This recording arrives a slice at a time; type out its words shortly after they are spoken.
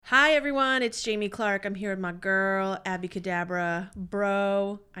Hi everyone, it's Jayme Clark. I'm here with my girl, Abby Cadabra,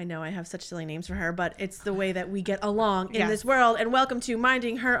 bro. I know I have such silly names for her, but it's the way that we get along in this world. And welcome to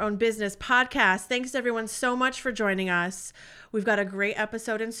Minding Her Own Business podcast. Thanks everyone so much for joining us. We've got a great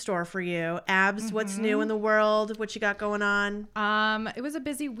episode in store for you. Abs, what's new in the world? What you got going on? It was a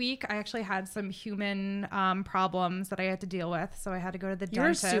busy week. I actually had some human problems that I had to deal with. So I had to go to the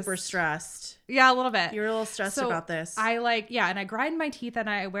dentist. You were super stressed. Yeah, a little bit. You're a little stressed about this. And I grind my teeth and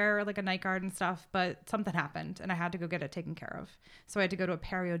I wear like a night guard and stuff, but something happened and I had to go get it taken care of. So I had to go to a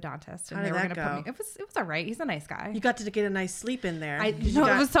periodontist and How they did were that going to put me. It was all right. He's a nice guy. You got to get a nice sleep in there. It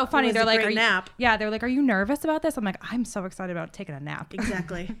was so funny. They're like, nap. Yeah, they're like, are you nervous about this? I'm like, I'm so excited about taking a nap.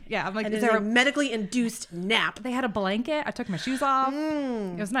 Exactly. Yeah, I'm like, is there a medically induced nap? They had a blanket. I took my shoes off.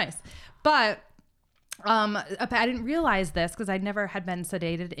 It was nice. But I didn't realize this because I never had been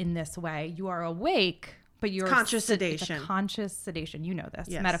sedated in this way. You are awake, but you're conscious sedation. It's a conscious sedation. You know this,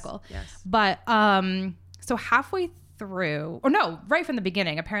 yes. medical. Yes. But so halfway through, or no, right from the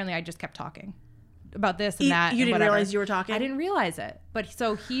beginning, apparently I just kept talking about this and that. You didn't realize you were talking? I didn't realize it. But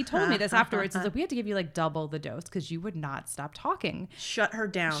so he told me this afterwards. He's like, we had to give you like double the dose because you would not stop talking. Shut her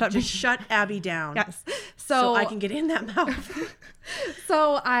down. Shut Abby down. Yes. So I can get in that mouth.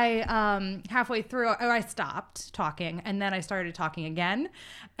 So I halfway through, I stopped talking and then I started talking again.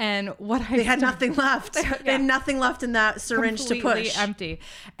 And they had nothing left. They had nothing left in that syringe to push. Empty.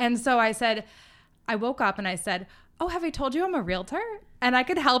 And so I woke up and I said, oh, have I told you I'm a realtor? And I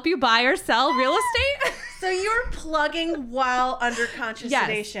could help you buy or sell real estate? So you're plugging while under conscious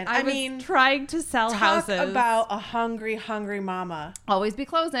sedation. I mean, trying to sell houses. Talk about a hungry, hungry mama. Always be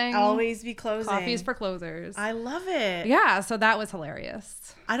closing. Always be closing. Coffees for closers. I love it. Yeah, so that was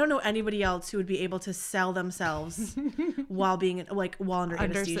hilarious. I don't know anybody else who would be able to sell themselves while being while under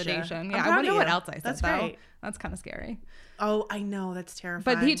anesthesia. Sedation. Yeah, I wonder what else I said. That's great. That's kind of scary. Oh, I know. That's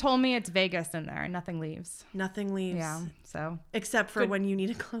terrifying. But he told me it's Vegas in there and nothing leaves. Nothing leaves. Yeah. So except for when you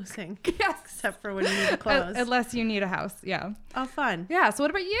need a closing. Yes. Except for when you need to close. Unless you need a house. Yeah. Oh, fun. Yeah. So what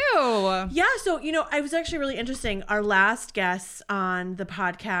about you? Yeah. So, I was actually really interesting. Our last guest on the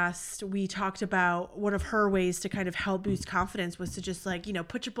podcast, we talked about one of her ways to kind of help boost confidence was to just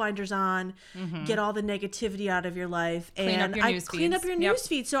put your blinders on, get all the negativity out of your life. Clean up your news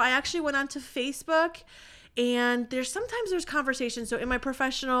feed. So I actually went onto Facebook. And there's conversations. So in my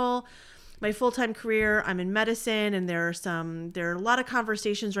full-time career, I'm in medicine, and there are a lot of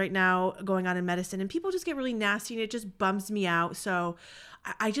conversations right now going on in medicine, and people just get really nasty and it just bums me out. So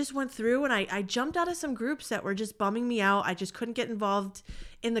I just went through and I jumped out of some groups that were just bumming me out. I just couldn't get involved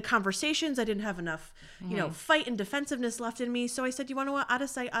in the conversations. I didn't have enough, fight and defensiveness left in me. So I said, you want to out of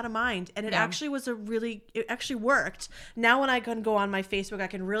sight, out of mind. And it actually it actually worked. Now when I can go on my Facebook, I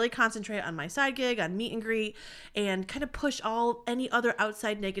can really concentrate on my side gig, on meet and greet, and kind of push any other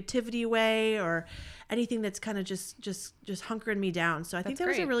outside negativity away or anything that's kind of just hunkering me down. So I think that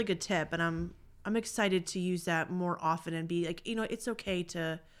was a really good tip. And I'm excited to use that more often and be like, it's okay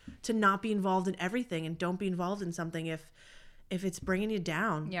to not be involved in everything and don't be involved in something if it's bringing you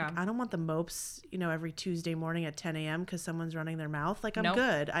down. Yeah. Like, I don't want the mopes, every Tuesday morning at 10 a.m. because someone's running their mouth. Like, I'm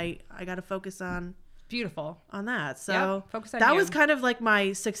good. I got to focus on that. So focus on that you. was kind of like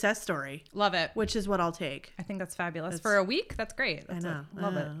my success story. Love it. Which is what I'll take. I think that's fabulous. For a week, that's great.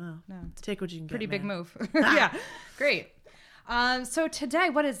 Love it. No. Take what you can get. Pretty big move. Yeah. Great. So today,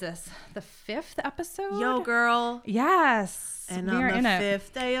 what is this? The 5th episode? Yo, girl. Yes. And on the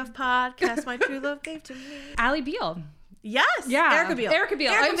 5th day of podcast, my true love gave to me. Erika Beal. Yes. Yeah. Erika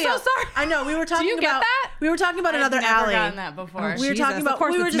Beal. I'm so sorry. I know. We were talking Do you get that? We were talking about another alley. I've never gotten that before. We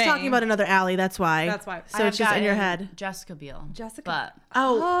were talking about another alley. That's why. So it's just in your head. Jessica Beal. But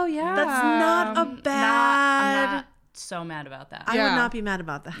oh yeah. That's not a bad. I'm not so mad about that. I would not be mad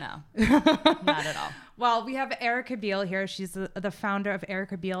about that. No. Not at all. Well, we have Erika Beal here. She's the founder of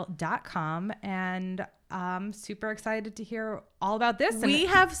erikabeal.com, and I'm super excited to hear all about this. We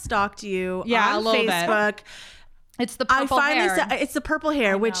have stalked you on Facebook. It's the purple hair. It's the purple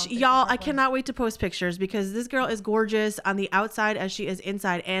hair, which y'all, I cannot wait to post pictures because this girl is gorgeous on the outside as she is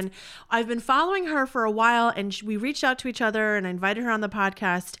inside. And I've been following her for a while, and we reached out to each other and I invited her on the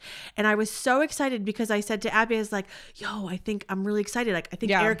podcast. And I was so excited because I said to Abby, I was like, yo, I'm really excited. Like, I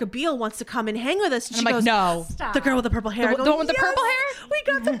think Erika Beal wants to come and hang with us. And she goes, no. Stop. The girl with the purple hair. The one with the purple hair? We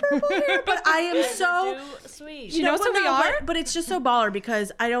got the purple hair. But I am so sweet. You know who we are? But it's just so baller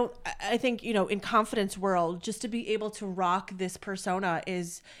because I think, in confidence world, just to be be able to rock this persona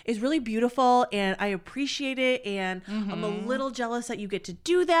is really beautiful, and I appreciate it, and I'm a little jealous that you get to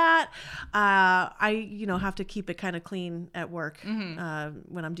do that. I have to keep it kind of clean at work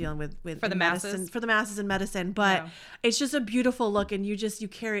when I'm dealing with for the medicine, for the masses in medicine, but it's just a beautiful look, and you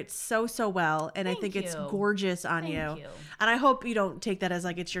carry it so well, and I think it's gorgeous on you. And I hope you don't take that as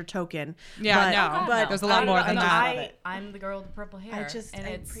like it's your token. But there's a lot more than that. I'm the girl with the purple hair. I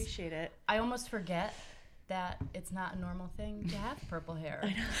appreciate it. I almost forget that it's not a normal thing to have purple hair.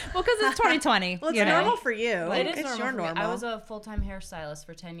 Well, because it's 2020. Well, it's normal for you. It is it's normal your normal. I was a full-time hairstylist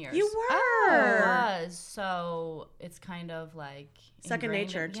for 10 years. You were. I was. So it's kind of like second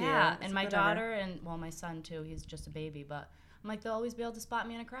nature to you. Yeah, and my daughter and my son too. He's just a baby, but I'm like, they'll always be able to spot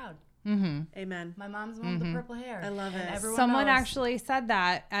me in a crowd. Amen. My mom's the one with the purple hair. I love it. Someone actually said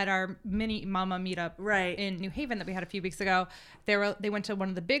that at our mini mama meetup in New Haven that we had a few weeks ago. They went to one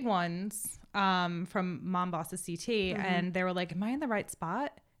of the big ones from Mom Boss's CT, and they were like, "Am I in the right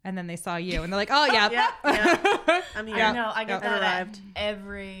spot?" And then they saw you, and they're like, "Oh yeah, I'm here." I know. I get that at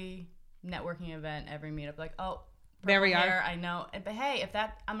every networking event, every meetup. Like, oh. There we are. I know. But hey, if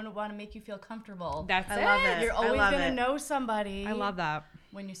I'm going to want to make you feel comfortable. That's it. I love it. You're always going to know somebody. I love that.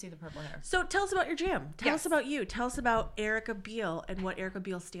 When you see the purple hair. So tell us about your jam. Tell us about you. Tell us about Erika Beal and what Erika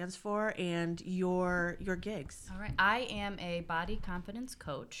Beal stands for and your gigs. All right. I am a body confidence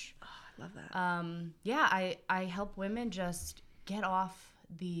coach. Oh, I love that. I help women just get off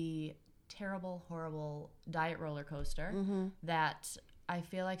the terrible, horrible diet roller coaster that I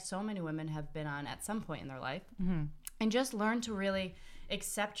feel like so many women have been on at some point in their life, and just learn to really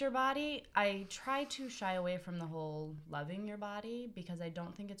accept your body. I try to shy away from the whole loving your body because I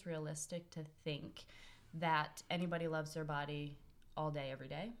don't think it's realistic to think that anybody loves their body all day, every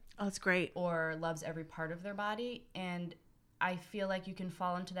day. Oh, that's great. Or loves every part of their body. And I feel like you can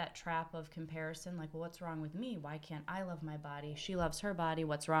fall into that trap of comparison, like, well, what's wrong with me? Why can't I love my body? She loves her body.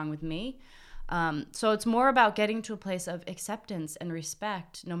 What's wrong with me? So it's more about getting to a place of acceptance and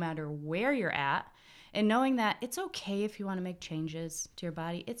respect no matter where you're at, and knowing that it's okay if you want to make changes to your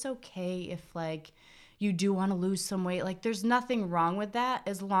body. It's okay if, like, you do want to lose some weight. Like, there's nothing wrong with that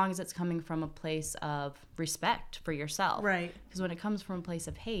as long as it's coming from a place of respect for yourself. Right. Because when it comes from a place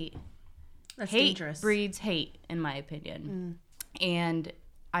of hate, that's hate dangerous. breeds hate, in my opinion. And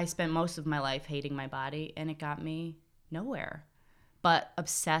I spent most of my life hating my body, and it got me nowhere, but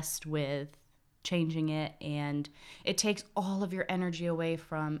obsessed with changing it, and it takes all of your energy away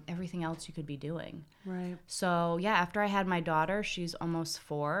from everything else you could be doing. Right. So yeah, after I had my daughter, she's almost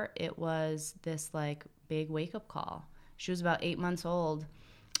 4, it was this like big wake-up call. She was about 8 months old,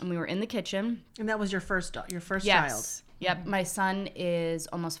 and we were in the kitchen. And that was your first child? Yes. Yep. My son is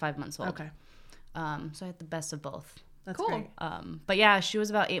almost 5 months old. Okay. So I had the best of both. That's cool. Great. But yeah, she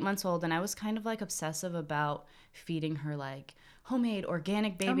was about 8 months old, and I was kind of like obsessive about feeding her like homemade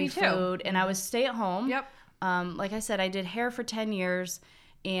organic baby food, and I was stay at home. Yep. Like I said, I did hair for 10 years,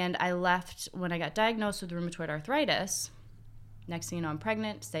 and I left when I got diagnosed with rheumatoid arthritis. Next thing you know, I'm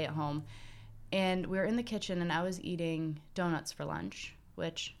pregnant, stay at home, and we were in the kitchen, and I was eating donuts for lunch,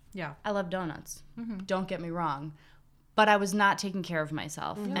 which I love donuts. Don't get me wrong, but I was not taking care of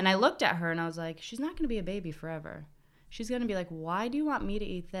myself. And I looked at her, and I was like, she's not going to be a baby forever. She's going to be like, why do you want me to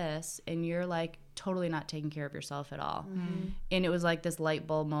eat this? And you're like totally not taking care of yourself at all. And it was like this light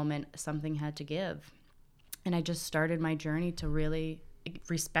bulb moment. Something had to give. And I just started my journey to really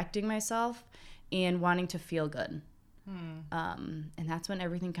respecting myself and wanting to feel good. And that's when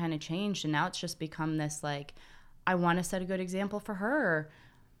everything kind of changed. And now it's just become this like, I want to set a good example for her.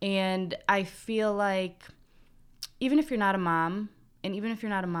 And I feel like even if you're not a mom, and even if you're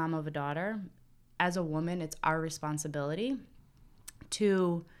not a mom of a daughter, as a woman, it's our responsibility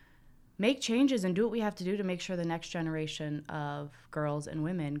to make changes and do what we have to do to make sure the next generation of girls and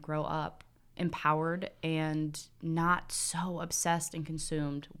women grow up empowered and not so obsessed and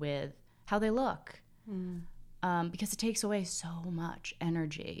consumed with how they look. Because it takes away so much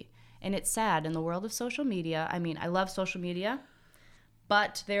energy. And it's sad in the world of social media. I mean, I love social media,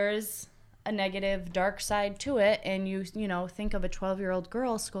 but there is a negative dark side to it, and you think of a 12-year-old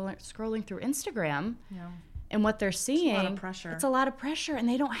girl scrolling through Instagram and what they're seeing. It's a lot of pressure. It's a lot of pressure, and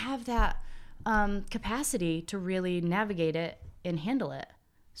they don't have that capacity to really navigate it and handle it.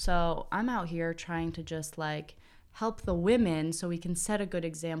 So I'm out here trying to just like help the women so we can set a good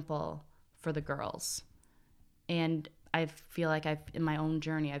example for the girls. And I feel like in my own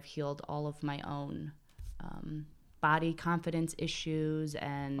journey, I've healed all of my own body confidence issues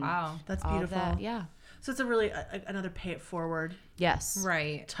and wow, that's all beautiful. Of that. Yeah. So it's a really another pay it forward Yes.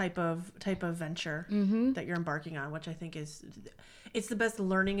 Right. type of venture that you're embarking on, which I think it's the best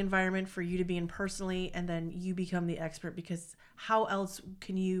learning environment for you to be in personally, and then you become the expert, because how else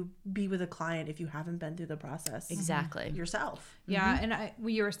can you be with a client if you haven't been through the process Exactly. yourself? Yeah, and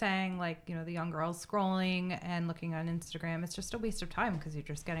you were saying, like, the young girls scrolling and looking on Instagram, it's just a waste of time because you're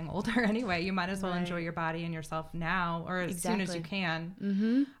just getting older anyway. You might as well enjoy your body and yourself now, or as soon as you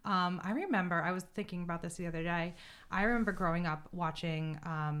can. I remember, I was thinking about this the other day. I remember growing up watching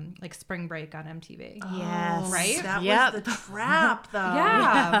like Spring Break on MTV. Yes. Right? That was the trap, though.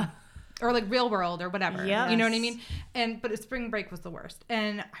 Yeah. Or like Real World or whatever. Yes. You know what I mean? But Spring Break was the worst.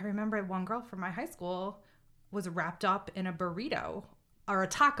 And I remember one girl from my high school was wrapped up in a burrito or a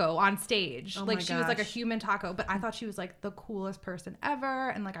taco on stage. Oh like my she was like a gosh. human taco, but I thought she was like the coolest person ever.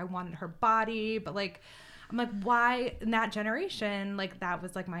 And like I wanted her body, but like I'm like, why in that generation, like that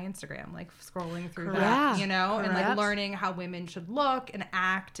was like my Instagram, like scrolling through that, and like learning how women should look and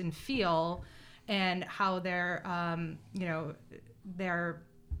act and feel, and how their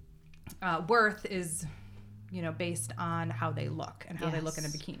worth is, based on how they look and how they look in a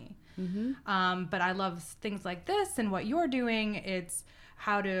bikini. But I love things like this and what you're doing. It's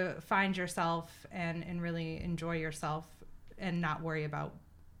how to find yourself and really enjoy yourself and not worry about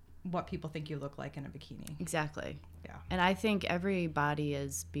what people think you look like in a bikini. Exactly. Yeah. And I think every body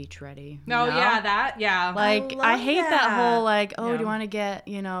is beach ready. No, yeah. Like, I hate that whole, like, do you want to get,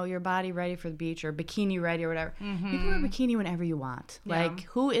 your body ready for the beach or bikini ready or whatever. You can wear a bikini whenever you want. Yeah. Like,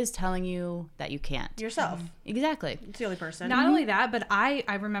 who is telling you that you can't? Yourself. Exactly. It's the only person. Not only that, but I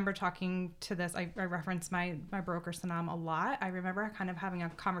remember talking to this, I reference my broker Sanam a lot. I remember kind of having a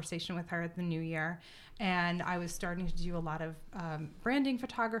conversation with her at the new year, and I was starting to do a lot of branding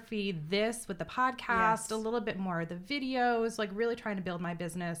photography, this with the podcast, a little bit more of the videos, like really trying to build my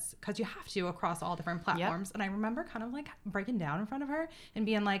business, because you have to across all different platforms. Yep. And I remember kind of like breaking down in front of her and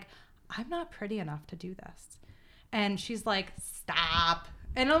being like, I'm not pretty enough to do this. And she's like, stop.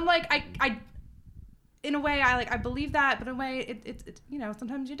 And I'm like, I in a way, I believe that, but in a way, it's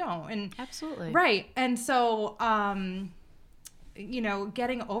sometimes you don't. And absolutely. Right. And so,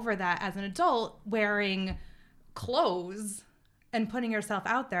 getting over that as an adult, wearing clothes and putting yourself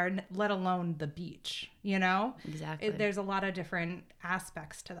out there, let alone the beach, Exactly. There's a lot of different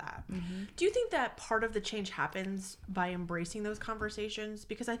aspects to that. Mm-hmm. Do you think that part of the change happens by embracing those conversations?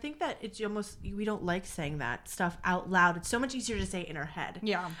 Because I think that it's almost, we don't like saying that stuff out loud. It's so much easier to say it in our head.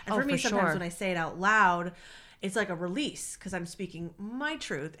 Yeah. And for me, sometimes when I say it out loud, it's like a release because I'm speaking my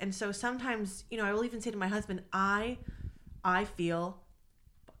truth. And so sometimes, I will even say to my husband, I feel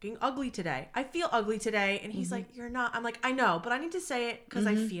fucking ugly today. I feel ugly today. And he's like, you're not. I'm like, I know, but I need to say it because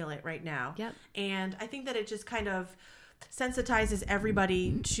I feel it right now. Yep. And I think that it just kind of sensitizes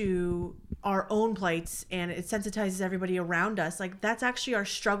everybody to our own plights, and it sensitizes everybody around us. Like, that's actually our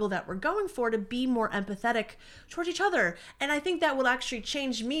struggle that we're going for, to be more empathetic towards each other. And I think that will actually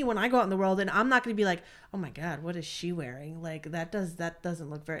change me when I go out in the world, and I'm not going to be like, oh my God, what is she wearing? Like, that doesn't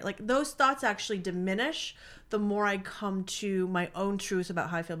look very, like, those thoughts actually diminish the more I come to my own truths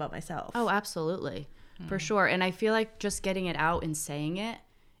about how I feel about myself. Oh, absolutely. For sure. And I feel like just getting it out and saying it,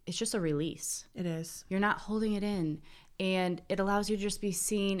 it's just a release. It is. You're not holding it in. And it allows you to just be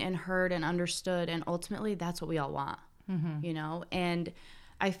seen and heard and understood. And ultimately, that's what we all want, And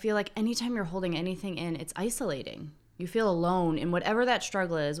I feel like anytime you're holding anything in, it's isolating. You feel alone in whatever that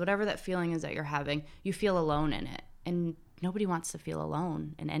struggle is, whatever that feeling is that you're having, you feel alone in it. And nobody wants to feel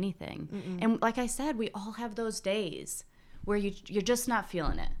alone in anything. And like I said, we all have those days where you're just not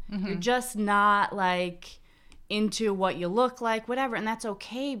feeling it. You're just not like into what you look like, whatever. And that's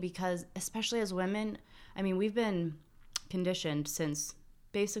okay, because especially as women, I mean, we've been conditioned since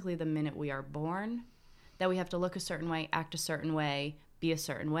basically the minute we are born that we have to look a certain way, act a certain way, be a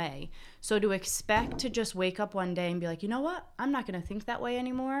certain way. So to expect to just wake up one day and be like, you know what, I'm not going to think that way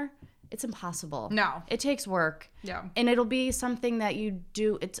anymore, it's impossible. No. It takes work. Yeah. And it'll be something that you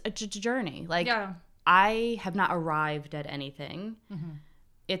do. It's a journey. Like, yeah. I have not arrived at anything.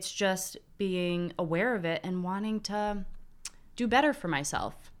 It's just being aware of it and wanting to do better for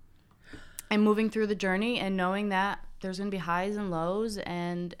myself. And moving through the journey and knowing that there's going to be highs and lows,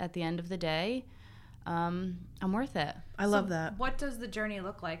 and at the end of the day, I'm worth it. I love that. What does the journey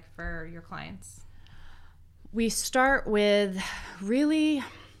look like for your clients? We start with really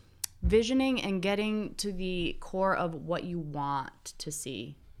visioning and getting to the core of what you want to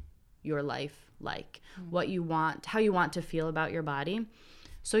see your life like, what you want, how you want to feel about your body.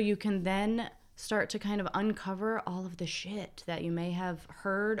 So you can then start to kind of uncover all of the shit that you may have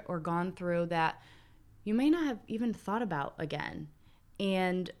heard or gone through that you may not have even thought about again.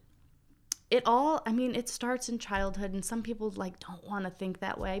 And it starts in childhood, and some people like don't want to think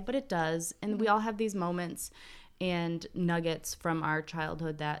that way, but it does. And we all have these moments and nuggets from our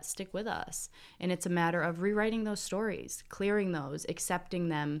childhood that stick with us. And it's a matter of rewriting those stories, clearing those, accepting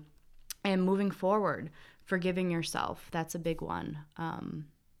them, and moving forward, forgiving yourself. That's a big one.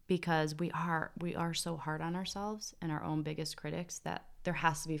 Because we are so hard on ourselves and our own biggest critics that there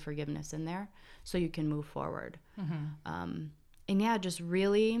has to be forgiveness in there so you can move forward. And yeah, just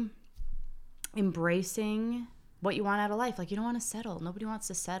really embracing what you want out of life. Like, you don't want to settle. Nobody wants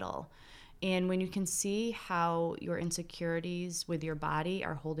to settle. And when you can see how your insecurities with your body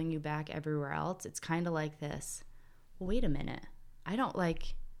are holding you back everywhere else, it's kind of like this. Well, wait a minute.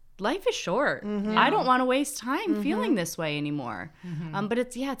 Life is short. I don't want to waste time feeling this way anymore. But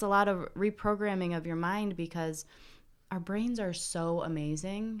it's a lot of reprogramming of your mind, because our brains are so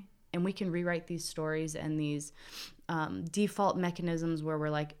amazing, and we can rewrite these stories and these default mechanisms where we're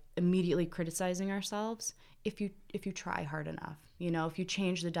like immediately criticizing ourselves if you try hard enough. If you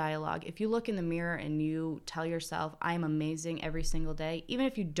change the dialogue, if you look in the mirror and you tell yourself, I'm amazing every single day, even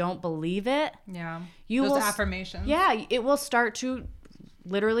if you don't believe it. Yeah. Those affirmations. Yeah. It will start to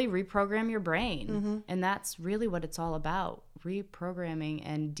literally reprogram your brain. And that's really what it's all about. Reprogramming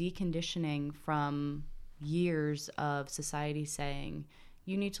and deconditioning from years of society saying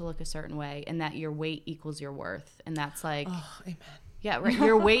you need to look a certain way and that your weight equals your worth. And that's like, oh, amen. Yeah, right.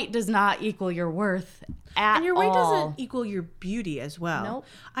 Your weight does not equal your worth at all. And your weight doesn't equal your beauty as well.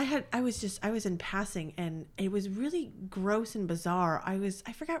 Nope. I was in passing, and it was really gross and bizarre.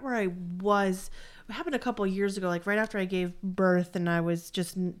 I forgot where I was. It happened a couple of years ago, like right after I gave birth, and I was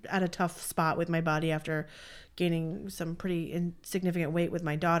just at a tough spot with my body after gaining some pretty insignificant weight with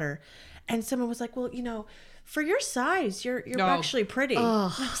my daughter. And someone was like, well, for your size, you're actually pretty.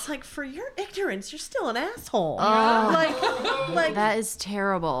 Ugh. And I was like, for your ignorance, you're still an asshole. Like that is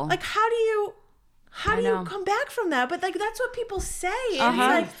terrible. Like, how do you come back from that? But like, that's what people say. And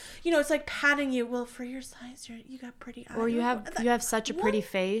it's like, it's like patting you. Well, for your size, you got pretty eyes. Or you have such a pretty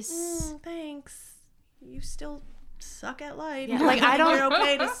face. Thanks. You still suck at life. Yeah. Like, I don't. You're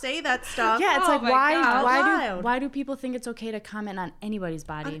okay to say that stuff. Yeah, it's like, God. why do people think it's okay to comment on anybody's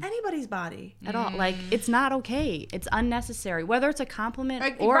body? On anybody's body at all? Like, it's not okay. It's unnecessary. Whether it's a compliment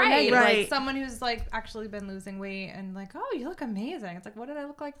like, or a negative. Right. Like someone who's like actually been losing weight and like, oh, you look amazing. It's like, what did I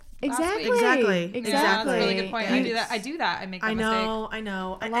look like? Exactly. Exactly. Yeah, that's a really good point. I do that. I make that mistake. I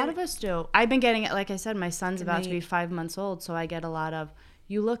know. A lot of us do. I've been getting it. Like I said, my son's about to be 5 months old, so I get a lot of,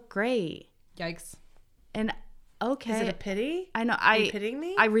 you look great. Yikes. And okay. Is it a pity? I know. Are you pitying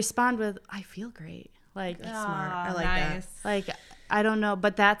me? I respond with, I feel great. Like, that's smart. I like nice. that. Like, I don't know,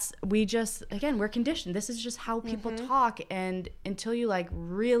 but we're conditioned. This is just how people talk. And until you like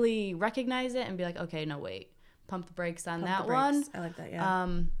really recognize it and be like, okay, no, wait, pump the brakes on that one. I like that. Yeah.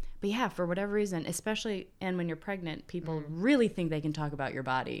 But yeah, for whatever reason, especially, and when you're pregnant, people really think they can talk about your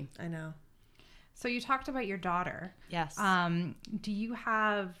body. I know. So you talked about your daughter. Yes. Do you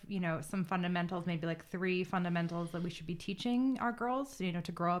have, some fundamentals, maybe like 3 fundamentals that we should be teaching our girls,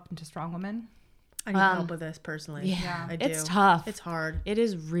 to grow up into strong women? I need help with this personally. Yeah, I do. It's tough. It's hard. It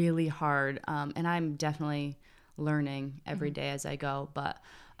is really hard. And I'm definitely learning every day as I go. But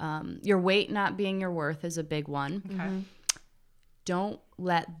your weight not being your worth is a big one. Okay. Don't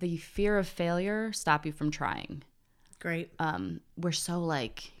let the fear of failure stop you from trying. Great. We're so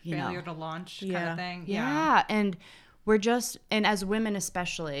like, failure to launch kind of thing. Yeah. And we're and as women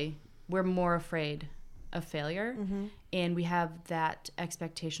especially, we're more afraid of failure. And we have that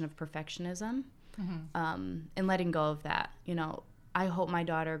expectation of perfectionism. And letting go of that. I hope my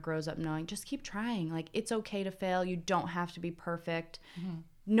daughter grows up knowing, just keep trying. Like, it's okay to fail. You don't have to be perfect.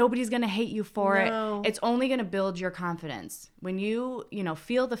 Nobody's going to hate you for it. It's only going to build your confidence. When you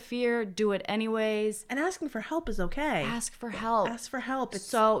feel the fear, do it anyways. And asking for help is okay. Ask for help.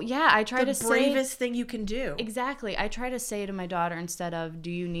 It's I try to say... the bravest thing you can do. Exactly. I try to say to my daughter, instead of, do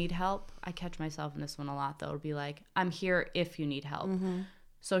you need help? I catch myself in this one a lot, though. It'll be like, I'm here if you need help.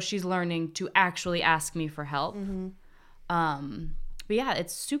 So she's learning to actually ask me for help. But yeah,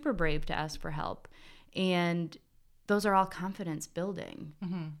 it's super brave to ask for help. And those are all confidence building.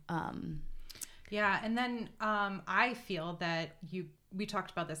 Yeah. And then I feel that we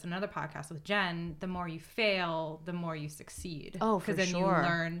talked about this in another podcast with Jen, the more you fail, the more you succeed. Oh, for sure. Because then you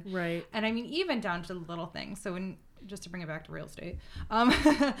learn. Right. And I mean, even down to the little things. So just to bring it back to real estate,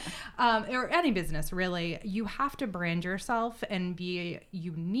 or any business, really, you have to brand yourself and be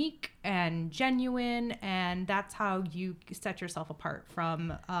unique and genuine, and that's how you set yourself apart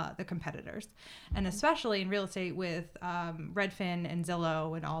from the competitors. And especially in real estate with Redfin and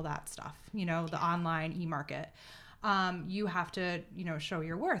Zillow and all that stuff, the online e-market. you have to, show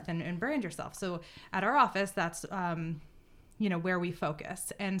your worth and brand yourself. So at our office, that's, where we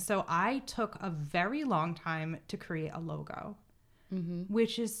focus. And so I took a very long time to create a logo,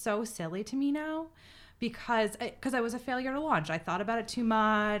 which is so silly to me now. Because I was a failure to launch. I thought about it too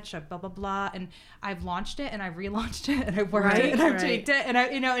much, blah, blah, blah. And I've launched it and I relaunched it and I worked it and I've tweaked it. And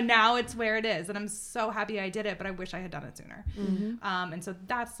and now it's where it is. And I'm so happy I did it, but I wish I had done it sooner. And so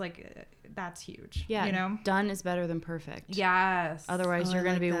that's huge. Yeah. Done is better than perfect. Yes. Otherwise you're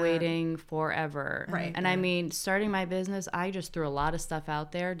going to be waiting forever. Right. And I mean, starting my business, I just threw a lot of stuff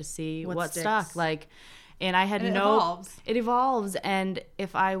out there to see what stuck. And I had it evolves. And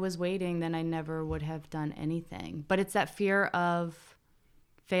if I was waiting, then I never would have done anything. But it's that fear of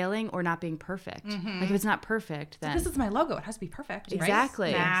failing or not being perfect. Like if it's not perfect, then this is my logo. It has to be perfect.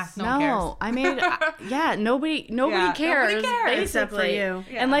 Exactly. Right? Nah, no one cares. Nobody cares. Nobody cares except for you.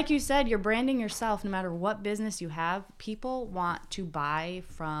 Yeah. And like you said, you're branding yourself. No matter what business you have, people want to buy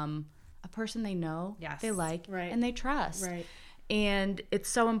from a person they know, they like, and they trust. Right. And it's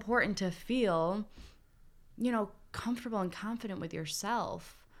so important to feel comfortable and confident with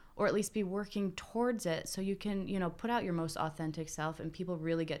yourself, or at least be working towards it so you can, put out your most authentic self and people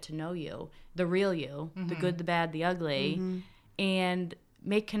really get to know you, the real you, the good, the bad, the ugly, and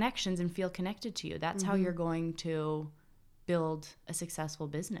make connections and feel connected to you. That's how you're going to build a successful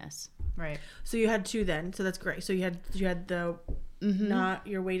business. Right. So you had two then. So that's great. So you had the not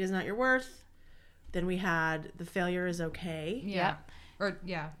your weight is not your worth. Then we had the failure is okay.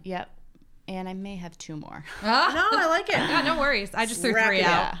 Yep. And I may have two more. No, I like it. Yeah, no worries. I just threw three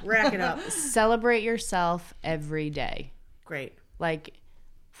out. Rack it up. Celebrate yourself every day. Great. Like,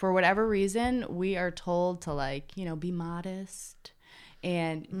 for whatever reason, we are told to, be modest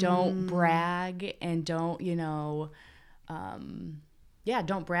and don't brag and don't,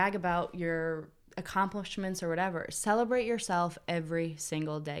 don't brag about your accomplishments or whatever. Celebrate yourself every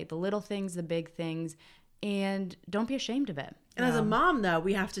single day. The little things, the big things, and don't be ashamed of it. And as a mom, though,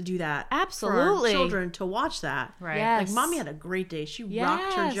 we have to do that. Absolutely. For our children to watch that. Right. Yes. Like, Mommy had a great day. She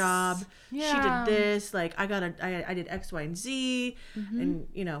rocked her job. Yeah. She did this. Like, I did X, Y, and Z. And,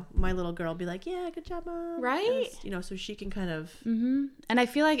 my little girl will be like, yeah, good job, Mom. Right. So she can kind of. And I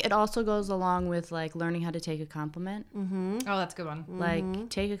feel like it also goes along with, learning how to take a compliment. Oh, that's a good one.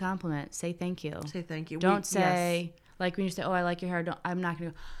 Take a compliment. Say thank you. Say thank you. Don't say, when you say, oh, I like your hair, I'm not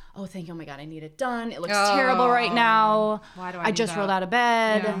going to go, oh, thank you. Oh, my God, I need it done. It looks terrible right now. Why do I just rolled out of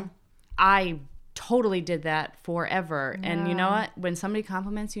bed. Yeah. I totally did that forever. Yeah. And you know what? When somebody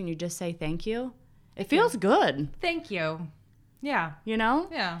compliments you and you just say thank you, it feels good. Thank you. Yeah.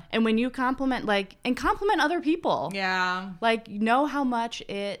 Yeah. And when you compliment, and compliment other people. Yeah. Know how much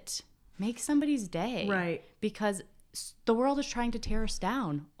it makes somebody's day. Right. Because the world is trying to tear us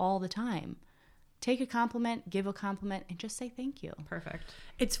down all the time. Take a compliment, give a compliment, and just say thank you. Perfect.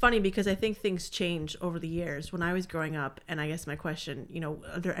 It's funny because I think things change over the years. When I was growing up, and I guess my question,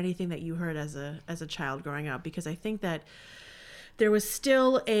 are there anything that you heard as a child growing up? Because I think that there was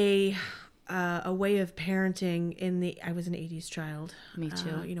still a way of parenting I was an 80s child. Me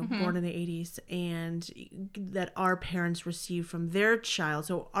too. Born in the 80s, and that our parents received from their child.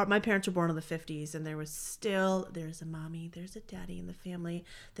 So my parents were born in the 50s, and there's a mommy, there's a daddy in the family.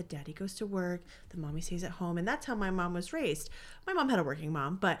 The daddy goes to work, the mommy stays at home, and that's how my mom was raised. My mom had a working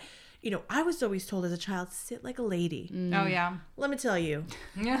mom, but I was always told as a child, sit like a lady. Oh yeah. Let me tell you,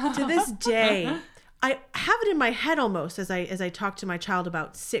 to this day, I have it in my head almost as I talk to my child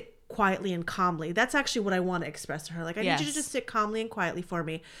about sit quietly and calmly. That's actually what I want to express to her. I need you to just sit calmly and quietly for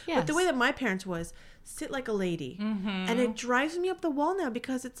me. Yes. But the way that my parents was, sit like a lady. And it drives me up the wall now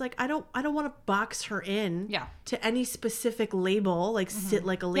because it's I don't want to box her in to any specific label, sit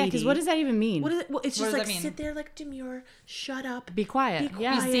like a lady. Yeah, because what does that even mean? It's just sit there demure, shut up. Be quiet.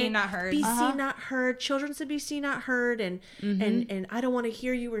 Be seen, not heard. Be seen, not heard. Children should be seen, not heard. And I don't want to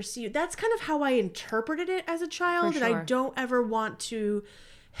hear you or see you. That's kind of how I interpreted it as a child. And I don't ever want to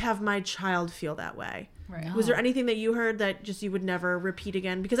have my child feel that way. Right. No. Was there anything that you heard that just you would never repeat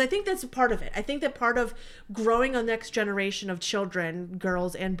again? Because I think that's part of it. I think that part of growing a next generation of children,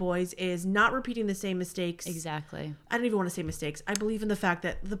 girls and boys, is not repeating the same mistakes. Exactly. I don't even want to say mistakes. I believe in the fact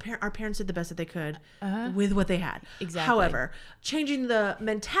that our parents did the best that they could with what they had. Exactly. However, changing the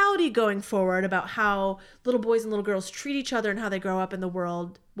mentality going forward about how little boys and little girls treat each other and how they grow up in the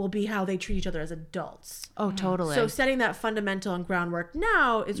world will be how they treat each other as adults. Oh, totally. So setting that fundamental and groundwork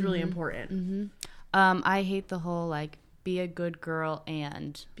now is really important. I hate the whole be a good girl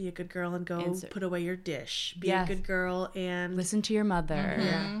and go put away your dish. Be a good girl and listen to your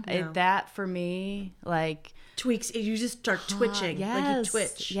mother. That for me tweaks. You just start twitching. Yes, you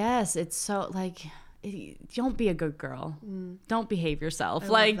twitch. Yes, it's so don't be a good girl. Don't behave yourself.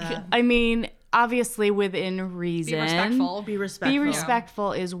 That. I mean, obviously within reason. Be respectful. Be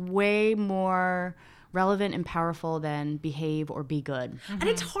respectful is way more relevant and powerful than behave or be good. And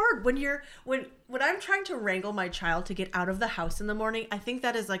it's hard when I'm trying to wrangle my child to get out of the house in the morning. I think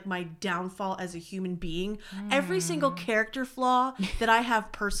that is like my downfall as a human being. Every single character flaw that I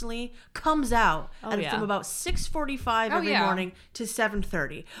have personally comes out from about 6:45 every morning to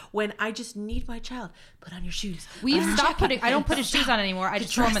 7:30 when I just need my child. Put on your shoes. We've stopped putting. I don't put his shoes on anymore. I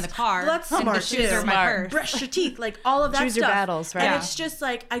just throw them in the car. That's smart. The shoes are my purse. Brush your teeth, like all of that Choose stuff. your battles, right? And it's just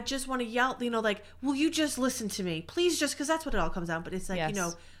like I just want to yell, like, will you just listen to me, please? Just because that's what it all comes out. But it's like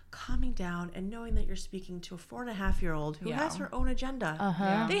calming down and knowing that you're speaking to a 4.5-year-old who has her own agenda.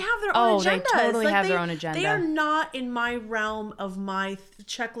 They have their own agendas. They totally have their own agenda. They are not in my realm of my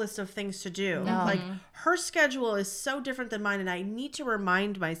checklist of things to do. No. Like her schedule is so different than mine, and I need to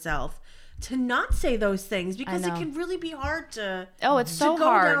remind myself to not say those things because it can really be hard to it's so go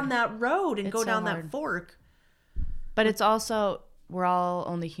hard down that road and go down that fork. But it's also, we're all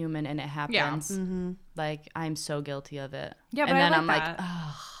only human and it happens. Like, I'm so guilty of it. Yeah, but and then I I'm like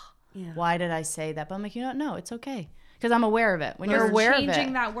like, why did I say that? But I'm like, no, it's okay. Because I'm aware of it. When you're aware of it.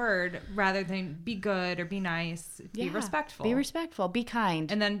 Changing that word rather than be good or be nice, be respectful. Be respectful. Be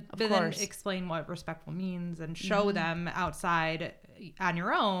kind. And then, explain what respectful means and show them outside on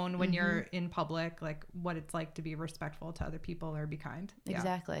your own when you're in public, like what it's like to be respectful to other people or be kind.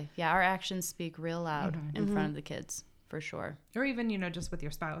 Exactly. Yeah, our actions speak real loud in front of the kids, for sure. Or even, just with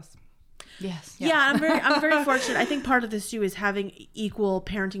your spouse. Yes. Yeah, I'm very fortunate. I think part of this too is having equal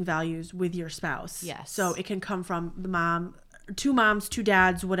parenting values with your spouse. Yes. So it can come from the mom, two moms, two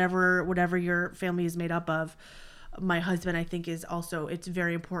dads, whatever your family is made up of. My husband, I think, is also, it's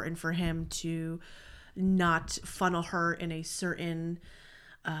very important for him to not funnel her in a certain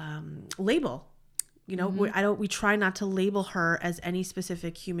label. We try not to label her as any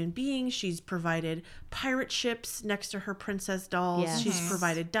specific human being. She's provided pirate ships next to her princess dolls. Yes. She's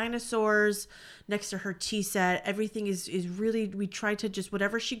provided dinosaurs next to her tea set. Everything is really, we try to just,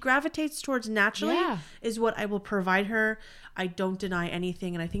 whatever she gravitates towards naturally is what I will provide her. I don't deny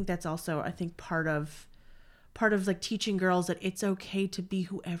anything. And I think that's also, part of like teaching girls that it's okay to be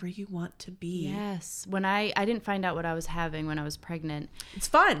whoever you want to be. Yes. When I didn't find out what I was having when I was pregnant. It's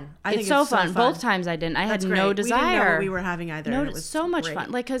fun. I think it's so fun. Both times I didn't. I had no desire. We didn't know what we were having either. No, it was so much great.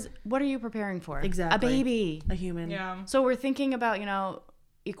 fun. Like, because what are you preparing for? Exactly. A baby. A human. Yeah. So we're thinking about,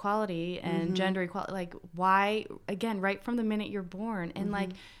 equality and gender equality. Like, why, again, right from the minute you're born. And like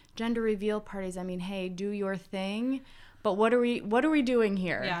gender reveal parties, I mean, hey, do your thing. But what are we doing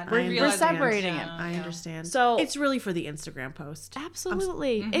here? Yeah, we're separating it. I understand. So it's really for the Instagram post.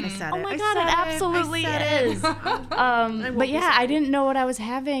 Absolutely. I said it. Oh my God, it absolutely is. But yeah, I didn't know what I was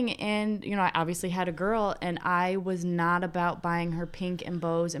having. And, I obviously had a girl and I was not about buying her pink and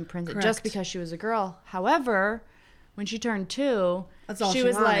bows and princess just because she was a girl. However, when she turned 2, she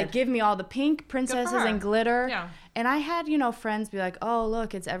was like, give me all the pink princesses and glitter. Yeah. And I had, friends be like, oh,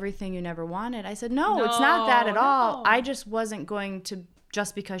 look, it's everything you never wanted. I said, no, it's not that at all. I just wasn't going to,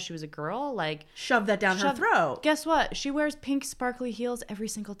 just because she was a girl, like shove that down her throat. Guess what? She wears pink sparkly heels every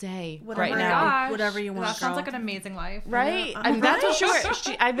single day right now. Whatever you want. That sounds like an amazing life. Right? I mean, that's what she wears.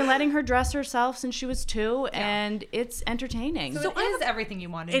 I've been letting her dress herself since she was 2, and it's entertaining. So it is everything you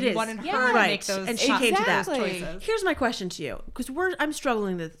wanted. It you is. wanted her to make those and she came to that. Choices. Here's my question to you, because I'm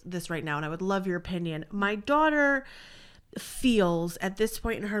struggling with this right now, and I would love your opinion. My daughter feels at this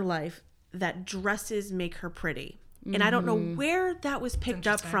point in her life that dresses make her pretty. And I don't know where that was picked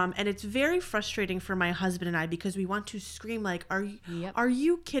up from. And it's very frustrating for my husband and I because we want to scream like, are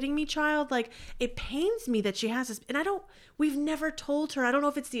you kidding me, child? Like, it pains me that she has this. And we've never told her. I don't know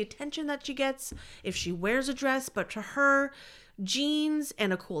if it's the attention that she gets if she wears a dress, but to her, jeans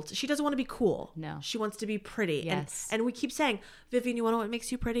and a cool. She doesn't want to be cool. No. She wants to be pretty. Yes. And we keep saying, Vivian, you want to know what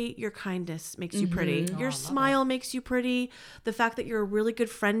makes you pretty? Your kindness makes you pretty. Your smile makes you pretty. The fact that you're a really good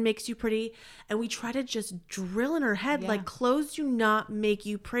friend makes you pretty. And we try to just drill in her head, like, clothes do not make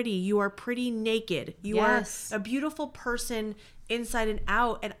you pretty. You are pretty naked. You are a beautiful person inside and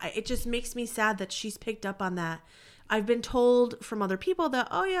out. And it just makes me sad that she's picked up on that. I've been told from other people that,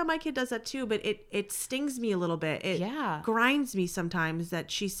 oh yeah, my kid does that too, but it stings me a little bit. It grinds me sometimes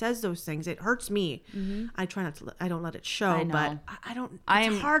that she says those things. It hurts me. I try not to, I don't let it show, but I don't,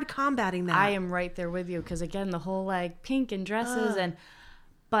 it's hard combating that. I am right there with you. Cause again, the whole like pink and dresses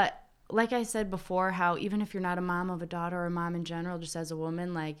but like I said before, how even if you're not a mom of a daughter or a mom in general, just as a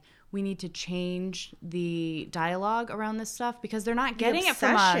woman, like we need to change the dialogue around this stuff because they're not getting it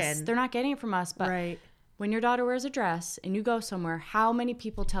from us. They're not getting it from us, but when your daughter wears a dress and you go somewhere, how many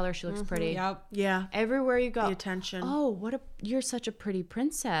people tell her she looks pretty? Yep. Yeah. Everywhere you go. The attention. Oh, you're such a pretty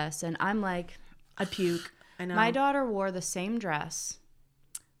princess. And I'm like, I puke. I know. My daughter wore the same dress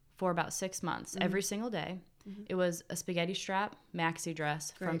for about 6 months, every single day. It was a spaghetti strap maxi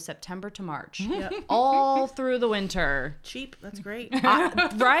dress from September to March, all through the winter. Cheap. That's great. Right?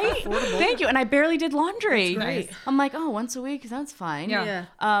 Affordable. Thank you. And I barely did laundry. That's great. I'm like, oh, once a week, that's fine. Yeah.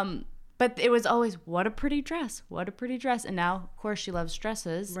 But it was always, what a pretty dress. What a pretty dress. And now, of course, she loves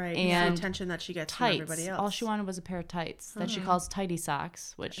dresses. Right. And the attention that she gets tights. from everybody else. All she wanted was a pair of tights that she calls tighty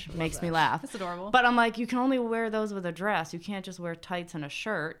socks, which makes me laugh. That's adorable. But I'm like, you can only wear those with a dress. You can't just wear tights and a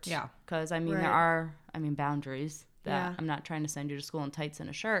shirt. Yeah. Because, I mean, there are, boundaries that I'm not trying to send you to school in tights and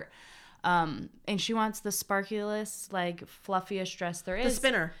a shirt. And she wants the sparkiest, like, fluffiest dress there is. The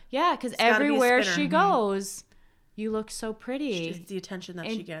spinner. Yeah, because gotta be a everywhere spinner. she goes, you look so pretty. It's the attention that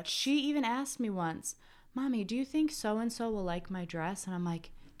And she gets. she even asked me once, Mommy, do you think so-and-so will like my dress? And I'm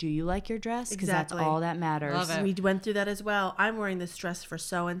like, do you like your dress? Because that's all that matters. Love it. We went through that as well. I'm wearing this dress for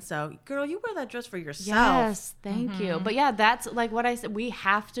so-and-so. Girl, you wear that dress for yourself. Yes, thank you. But yeah, that's like what I said. We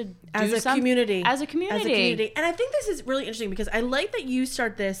have to do As a community. As a community. And I think this is really interesting because I like that you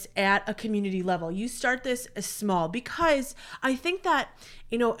start this at a community level. You start this as small because I think that,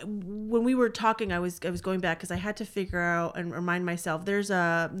 when we were talking, I was going back because I had to figure out and remind myself. There's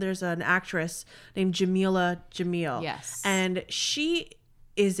an actress named Jamila. Yes. And she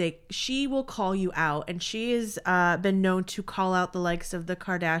will call you out, and she has been known to call out the likes of the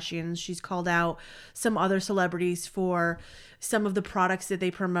Kardashians. She's called out some other celebrities for some of the products that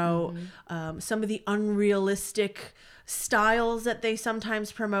they promote, some of the unrealistic styles that they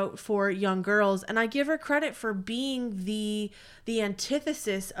sometimes promote for young girls. And I give her credit for being the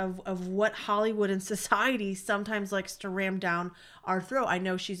antithesis of what Hollywood and society sometimes likes to ram down our throat. I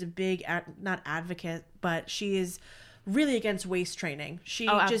know she's a big, not advocate, but she is really against waist training.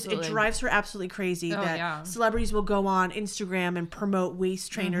 It drives her absolutely crazy that celebrities will go on Instagram and promote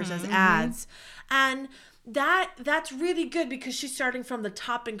waist trainers as ads. And that's really good because she's starting from the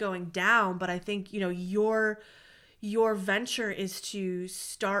top and going down. But I think, your venture is to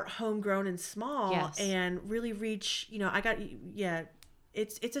start homegrown and small and really reach,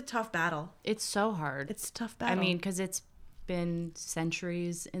 it's a tough battle. It's so hard. It's a tough battle. I mean, because it's been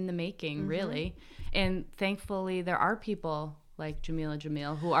centuries in the making, really. And thankfully, there are people like Jamila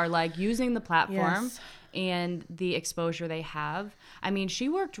who are like using the platform and the exposure they have. I mean, she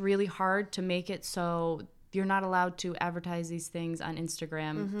worked really hard to make it so you're not allowed to advertise these things on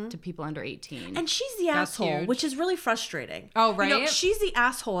Instagram to people under 18. And she's the asshole, huge. which is really frustrating. Oh, right? She's the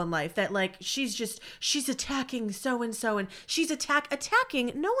asshole in life that, like, she's attacking so-and-so, and she's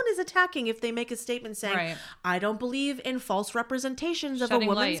attacking. No one is attacking if they make a statement saying, I don't believe in false representations of a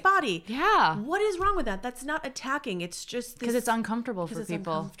woman's body. Yeah. What is wrong with that? That's not attacking. It's just because it's uncomfortable for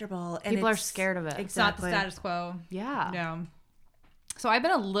people. Uncomfortable. And people are scared of it. It's not the status quo. Yeah. Yeah. So I've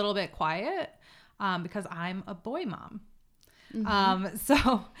been a little bit quiet. Because I'm a boy mom.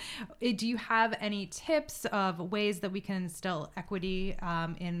 So do you have any tips of ways that we can instill equity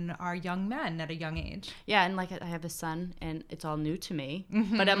in our young men at a young age? Yeah, and like I have a son, and it's all new to me.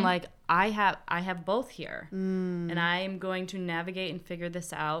 But I'm like, I have both here, and I am going to navigate and figure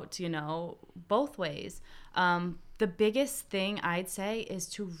this out, both ways. The biggest thing I'd say is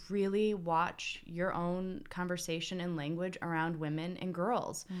to really watch your own conversation and language around women and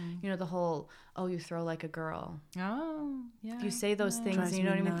girls. The whole, you throw like a girl. Oh, yeah. You say those things and you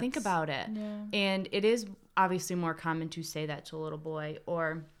don't even think about it. Yeah. And it is obviously more common to say that to a little boy,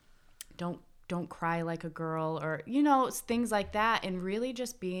 or don't cry like a girl, or, things like that. And really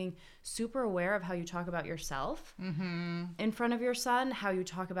just being super aware of how you talk about yourself in front of your son, how you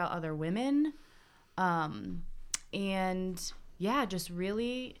talk about other women. And yeah, just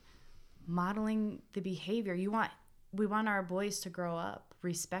really modeling the behavior. We want our boys to grow up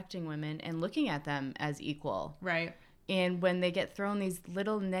respecting women and looking at them as equal. Right. And when they get thrown these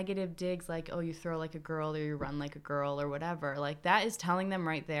little negative digs like, you throw like a girl, or you run like a girl, or whatever, like that is telling them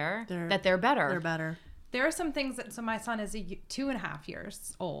right there that they're better. They're better. There are some things so my son is 2.5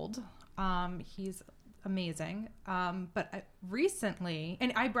 years old. He's amazing. But recently,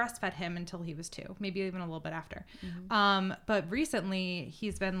 and I breastfed him until he was 2, maybe even a little bit after. But recently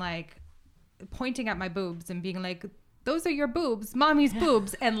he's been like pointing at my boobs and being like, those are your boobs, mommy's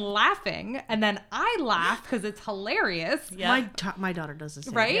boobs, and laughing. And then I laugh because it's hilarious. Yeah. My daughter does the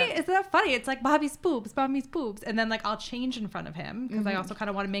same. Right? Yeah. Isn't that funny? It's like mommy's boobs. And then like I'll change in front of him because I also kind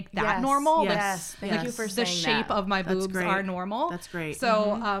of want to make that normal. Yes. Thank you for saying the shape that. of my boobs are normal. That's great.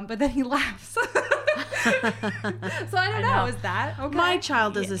 So, but then he laughs. So I don't know. Is that okay? My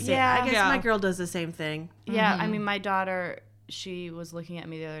child does the same. Yeah. I guess my girl does the same thing. Yeah. I mean, my daughter, she was looking at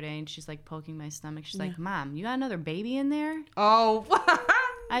me the other day and she's like poking my stomach. She's like, Mom, you got another baby in there? Oh.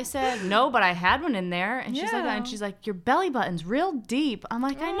 I said, no, but I had one in there. And she's like, your belly button's real deep. I'm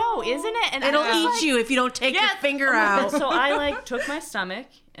like, I know, isn't it? And it'll eat you if you don't take your finger out. So I like took my stomach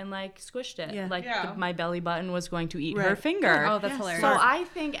and like squished it. Yeah. Like my belly button was going to eat her finger. Oh, that's hilarious. So I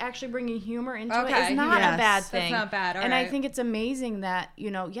think actually bringing humor into it is not a bad thing. That's not bad. All and right. I think it's amazing that,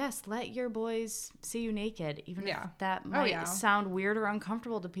 yes, let your boys see you naked, even if that might sound weird or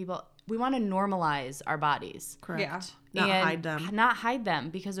uncomfortable to people. We want to normalize our bodies. Correct. Yeah. Not hide them. Not hide them,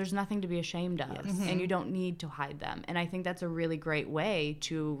 because there's nothing to be ashamed of. Yes. And you don't need to hide them. And I think that's a really great way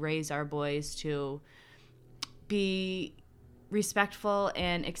to raise our boys to be respectful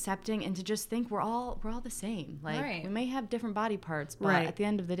and accepting, and to just think we're all the same. Like we may have different body parts, but at the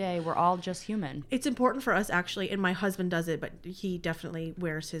end of the day, we're all just human. It's important for us actually, and my husband does it, but he definitely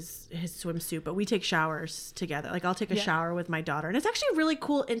wears his swimsuit, but we take showers together. Like I'll take a shower with my daughter, and it's actually a really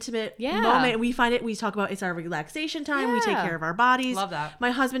cool, intimate moment. We find it, we talk about it's our relaxation time. We take care of our bodies. Love that.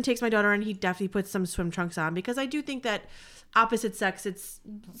 My husband takes my daughter and he definitely puts some swim trunks on, because I do think that opposite sex, it's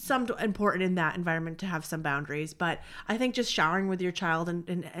some important in that environment to have some boundaries. But I think just showering with your child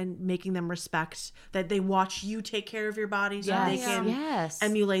and making them respect that they watch you take care of your body, so they can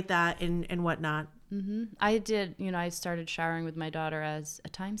emulate that and whatnot. Mm-hmm. I did, I started showering with my daughter as a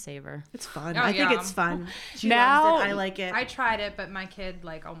time saver. It's fun. I think it's fun. She now loves it. I like it. I tried it, but my kid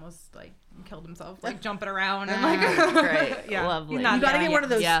almost killed himself, jumping around and great. Lovely. You got to get one of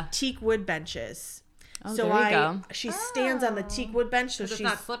those teak wood benches. Oh, so there you go. She stands on the teak wood bench, so it's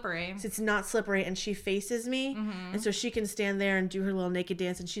not slippery. It's not slippery, and she faces me, and so she can stand there and do her little naked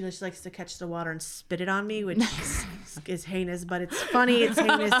dance. And she just likes to catch the water and spit it on me, which is heinous, but it's funny. It's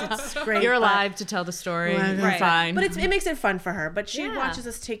heinous. It's great. You're alive to tell the story. Right. Fine. But it makes it fun for her. But she watches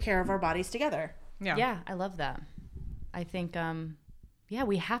us take care of our bodies together. Yeah, I love that. I think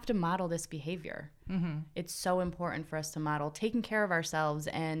we have to model this behavior. Mm-hmm. It's so important for us to model taking care of ourselves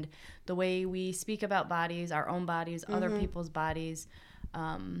and the way we speak about bodies, our own bodies, other people's bodies,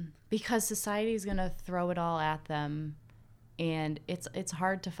 because society is going to throw it all at them, and it's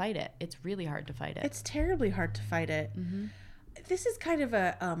hard to fight it. It's really hard to fight it. It's terribly hard to fight it. Mm-hmm. This is kind of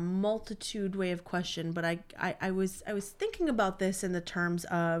a multitude way of question, but I was thinking about this in the terms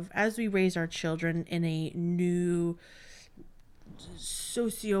of, as we raise our children in a new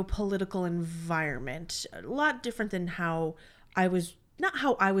socio-political environment, a lot different than how I was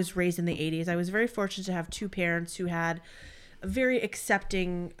raised in the 80s. I was very fortunate to have two parents who had a very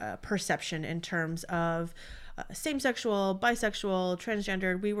accepting perception in terms of same-sexual, bisexual,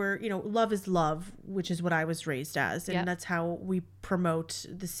 transgendered. We were, love is love, which is what I was raised as, and that's how we promote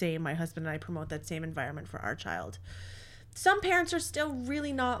the same. My husband and I promote that same environment for our child. Some parents are still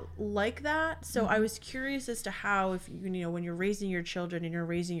really not like that. So I was curious as to how, if when you're raising your children and you're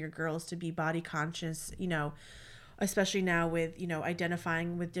raising your girls to be body conscious, especially now with,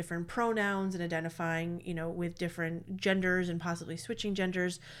 identifying with different pronouns and identifying, with different genders and possibly switching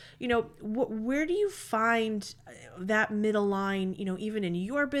genders, where do you find that middle line, even in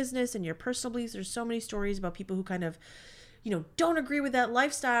your business and your personal beliefs? There's so many stories about people who kind of, don't agree with that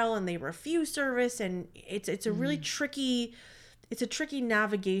lifestyle and they refuse service. And it's a really tricky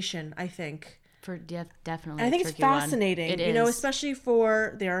navigation, I think. Definitely. And I think it's fascinating, It is. especially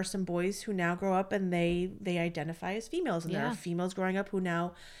there are some boys who now grow up and they identify as females, and there are females growing up who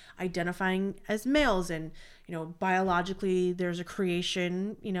now identifying as males, and biologically there's a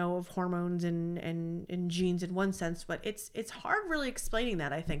creation of hormones and genes in one sense, but it's hard really explaining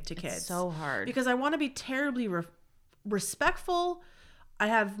that, I think, to kids. It's so hard, because I want to be terribly respectful. I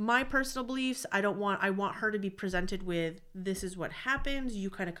have my personal beliefs. I want her to be presented with, this is what happens.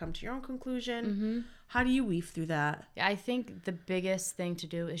 You kind of come to your own conclusion. Mm-hmm. How do you weave through that? I think the biggest thing to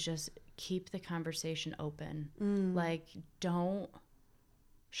do is just keep the conversation open. Don't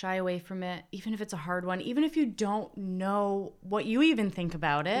shy away from it, even if it's a hard one, even if you don't know what you even think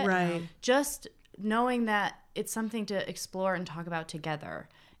about it. Right. Just knowing that it's something to explore and talk about together,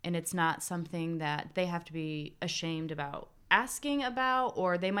 and it's not something that they have to be ashamed about asking about,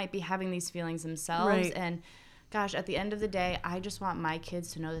 or they might be having these feelings themselves. Right. And Gosh, at the end of the day, I just want my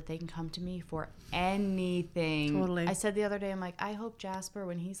kids to know that they can come to me for anything. Totally. I said the other day, I'm like, I hope Jasper,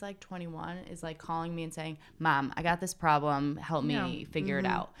 when he's like 21, is like calling me and saying, Mom, I got this problem. Help me figure it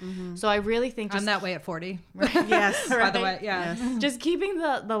out. So I really think I'm that way at 40. Yes. By the way, just keeping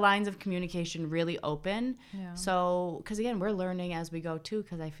the lines of communication really open. Yeah. So, because again, we're learning as we go too,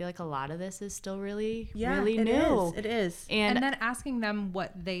 because I feel like a lot of this is still really new. It is. And then asking them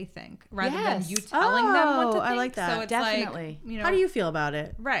what they think rather than you telling them what to think. I like that. So it's definitely. like, how do you feel about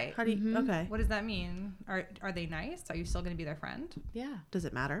it? Right. How do you, okay. What does that mean? Are they nice? Are you still going to be their friend? Yeah. Does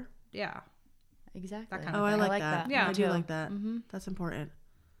it matter? Yeah. Exactly. That kind of thing. I like that. Yeah. I do like that. That's important.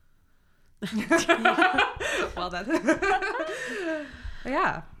 Well, that's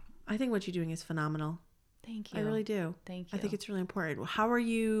yeah. I think what you're doing is phenomenal. Thank you. I really do. Thank you. I think it's really important. How are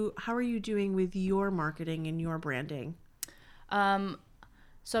you doing with your marketing and your branding?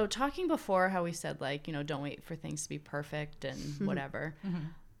 So talking before how we said, like, you know, don't wait for things to be perfect and whatever.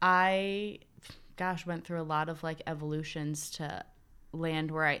 I went through a lot of like evolutions to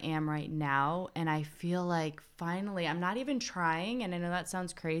land where I am right now. And I feel like finally, I'm not even trying. And I know that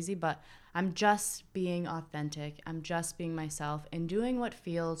sounds crazy, but I'm just being authentic. I'm just being myself and doing what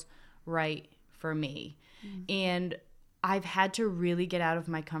feels right for me. And I've had to really get out of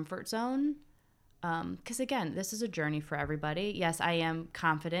my comfort zone. Because again, this is a journey for everybody. Yes, I am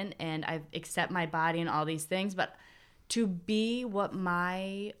confident and I accept my body and all these things, but to be what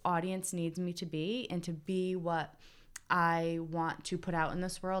my audience needs me to be and to be what I want to put out in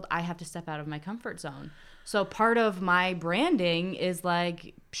this world, I have to step out of my comfort zone. So part of my branding is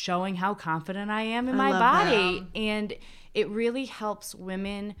like showing how confident I am in my body. And it really helps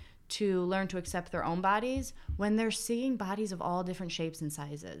women to learn to accept their own bodies when they're seeing bodies of all different shapes and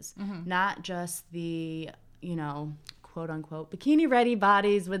sizes, not just the, you know, quote unquote bikini ready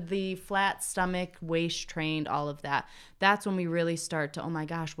bodies with the flat stomach, waist trained, all of that. That's when we really start to, oh my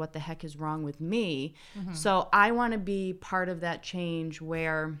gosh, what the heck is wrong with me? So I want to be part of that change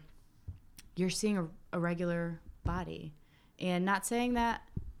where you're seeing a regular body, and not saying that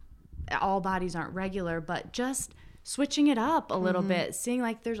all bodies aren't regular, but just switching it up a little bit, seeing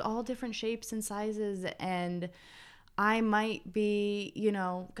like there's all different shapes and sizes. And I might be, you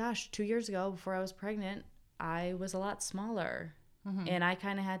know, gosh, 2 years ago before I was pregnant, I was a lot smaller. And I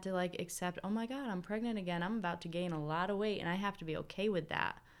kind of had to like accept, oh my God, I'm pregnant again. I'm about to gain a lot of weight and I have to be okay with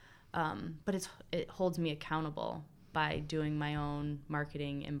that. But it holds me accountable by doing my own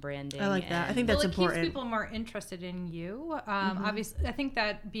marketing and branding. I like that. I think that's important. It keeps people more interested in you. Obviously, I think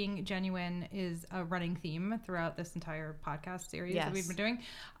that being genuine is a running theme throughout this entire podcast series that we've been doing.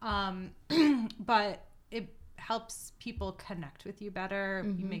 But it helps people connect with you better,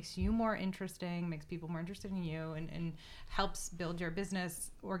 makes you more interesting, makes people more interested in you, and helps build your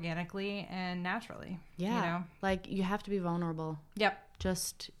business organically and naturally. Yeah. You know? Like you have to be vulnerable. Yep.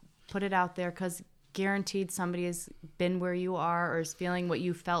 Just put it out there, because guaranteed somebody has been where you are or is feeling what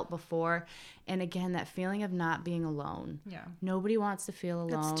you felt before. And again, that feeling of not being alone. Yeah. Nobody wants to feel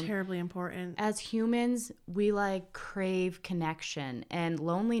alone. That's terribly important. As humans, we like crave connection, and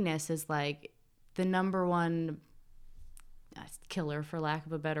loneliness is like the number one killer, for lack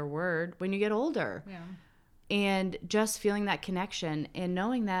of a better word, when you get older. Yeah. And just feeling that connection and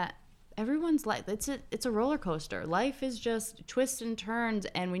knowing that everyone's life, it's a roller coaster. Life is just twists and turns,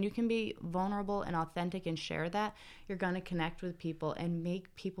 and when you can be vulnerable and authentic and share that, you're going to connect with people and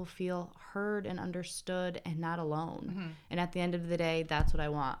make people feel heard and understood and not alone. And at the end of the day, that's what I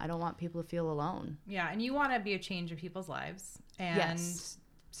want. I don't want people to feel alone. Yeah, and you want to be a change in people's lives, and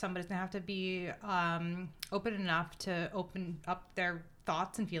somebody's going to have to be open enough to open up their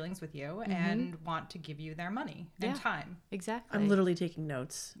thoughts and feelings with you and want to give you their money and time. Exactly. I'm literally taking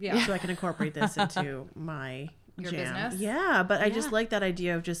notes so I can incorporate this into my your jam. Business. Yeah, but I just like that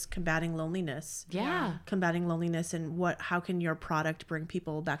idea of just combating loneliness. Yeah. Combating loneliness and how can your product bring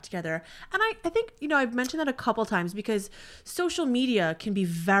people back together. And I think, you know, I've mentioned that a couple times because social media can be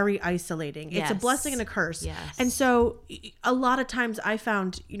very isolating. It's a blessing and a curse. Yes. And so a lot of times I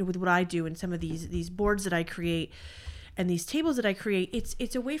found, you know, with what I do and some of these boards that I create, and these tables that I create,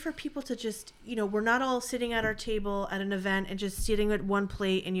 it's a way for people to just, you know, we're not all sitting at our table at an event and just sitting at one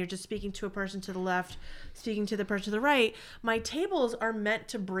plate and you're just speaking to a person to the left, speaking to the person to the right. My tables are meant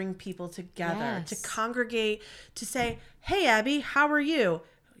to bring people together, to congregate, to say, hey, Abby, how are you?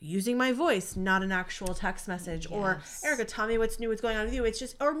 Using my voice, not an actual text message. Or Erika, tell me what's new, what's going on with you. It's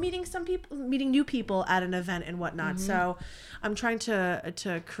just, or meeting new people at an event and whatnot. So I'm trying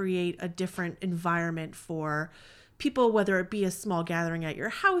to create a different environment for people, whether it be a small gathering at your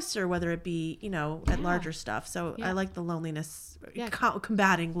house or whether it be, you know, at larger stuff. So I like the loneliness,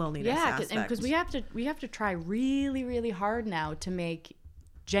 combating loneliness aspect. And because we have to try really, really hard now to make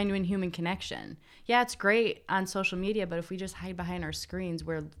genuine human connection. Yeah, it's great on social media, but if we just hide behind our screens,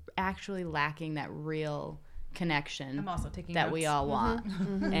 we're actually lacking that real connection. I'm also taking that notes. we all want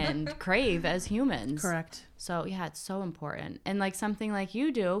and crave as humans. Correct. So yeah, it's so important. And like something like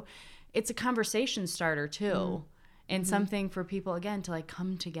you do, it's a conversation starter too, and something for people again to like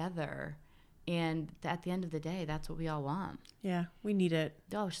come together. And at the end of the day, that's what we all want. Yeah, we need it.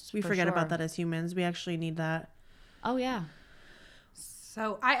 Oh, we forget about that as humans. We actually need that. Oh yeah.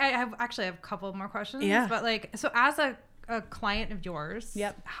 So I have a couple more questions. Yeah. But like, so as a client of yours,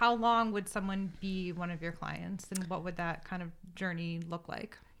 Yep. how long would someone be one of your clients, and what would that kind of journey look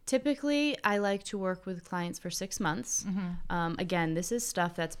like? Typically, I like to work with clients for 6 months. Again, this is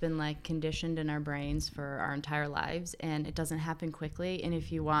stuff that's been like conditioned in our brains for our entire lives, and it doesn't happen quickly. And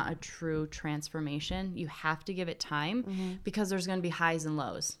if you want a true transformation, you have to give it time because there's going to be highs and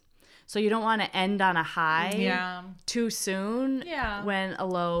lows. So you don't want to end on a high too soon when a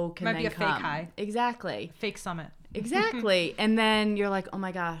low can Might then be a come. fake high. Exactly. Fake summit. Exactly. And then you're like, oh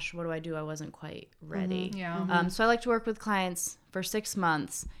my gosh, what do? I wasn't quite ready. So I like to work with clients for 6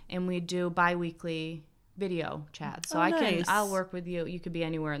 months, and we do bi-weekly video chats. So I'll work with you. You could be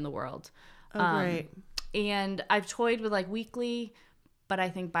anywhere in the world. Great. And I've toyed with like weekly, but I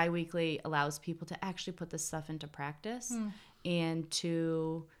think bi-weekly allows people to actually put this stuff into practice and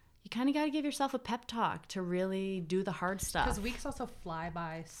you kind of got to give yourself a pep talk to really do the hard stuff. Because weeks also fly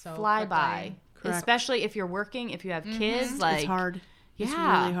by so Fly quickly. by. Correct. Especially if you're working, if you have kids, like It's hard. Yeah. It's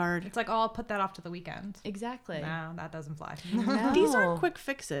really hard. It's like, oh, I'll put that off to the weekend. Exactly. No, that doesn't fly. No. These aren't quick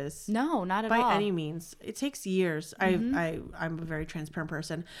fixes. No, not at by all. any means. It takes years. I'm a very transparent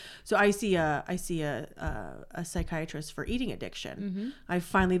person, so I see a psychiatrist for eating addiction. I've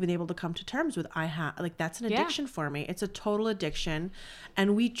finally been able to come to terms with that's an addiction for me. It's a total addiction,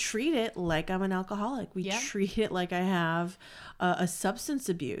 and we treat it like I'm an alcoholic. We treat it like I have a substance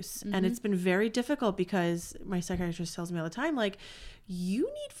abuse, and it's been very difficult because my psychiatrist tells me all the time, like, you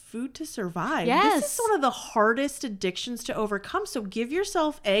need food to survive. Yes. This is one of the hardest addictions to overcome. So give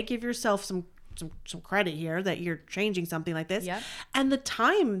yourself some credit here that you're changing something like this. Yep. And the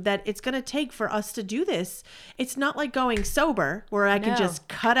time that it's going to take for us to do this, it's not like going sober where I can just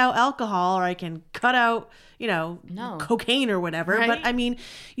cut out alcohol or I can cut out, cocaine or whatever. Right? But I mean,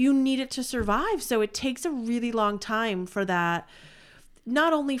 you need it to survive. So it takes a really long time for that.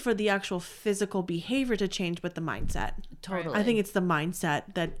 Not only for the actual physical behavior to change, but the mindset. Totally. I think it's the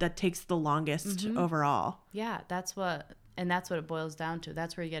mindset that takes the longest overall. Yeah, that's what it boils down to.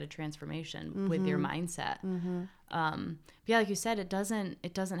 That's where you get a transformation with your mindset. Yeah, like you said, it doesn't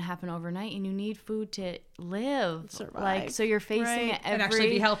happen overnight, and you need food to live. Survive. Like, so you're facing it and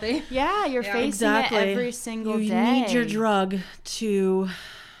actually be healthy. Yeah, you're facing it every single day. You need your drug to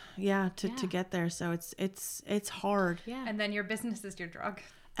get there. So it's hard. Yeah. And then your business is your drug.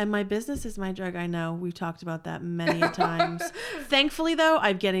 And my business is my drug. I know we've talked about that many a times. Thankfully though,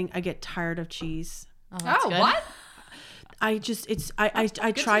 I get tired of cheese. Oh, good. What? I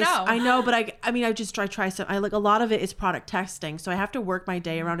try. I know, but I just try some. I like a lot of it is product testing, so I have to work my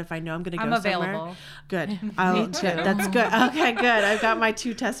day around if I know I'm going to go somewhere. Available. Good. That's good. Okay, good. I've got my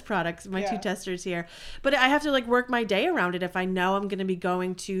two test products, two testers here, but I have to like work my day around it if I know I'm going to be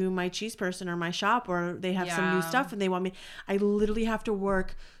going to my cheese person or my shop or they have some new stuff and they want me. I literally have to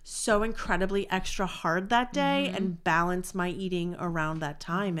work so incredibly extra hard that day and balance my eating around that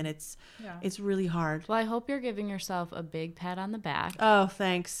time, and it's really hard. Well, I hope you're giving yourself a big pat on the back. Oh,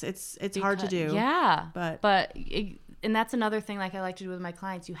 thanks. It's hard to do. Yeah, but and that's another thing like I like to do with my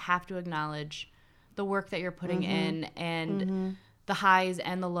clients. You have to acknowledge the work that you're putting in and the highs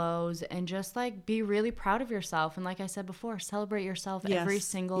and the lows, and just like be really proud of yourself. And like I said before, celebrate yourself every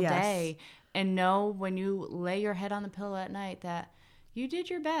single day, and know when you lay your head on the pillow at night that you did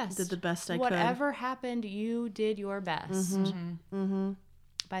your best. Did the best I could. Whatever happened, you did your best.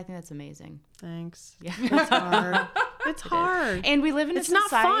 But I think that's amazing. Thanks. Yeah. It's hard. It's hard. And we live in a society.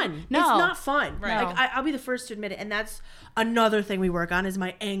 It's not fun. No. It's not fun. Right. Like, I'll be the first to admit it. And that's another thing we work on is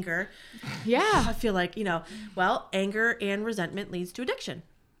my anger. Yeah. I feel like, anger and resentment leads to addiction.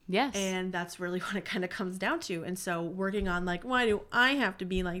 Yes. And that's really what it kind of comes down to. And so working on like, why do I have to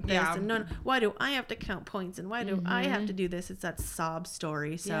be like this? Yeah. And why do I have to count points? And why do I have to do this? It's that sob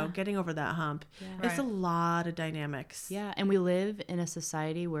story. So getting over that hump, it's a lot of dynamics. Yeah. And we live in a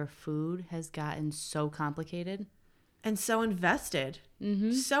society where food has gotten so complicated. And so invested.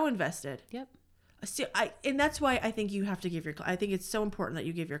 So invested. Yep. So and that's why I think you have to give I think it's so important that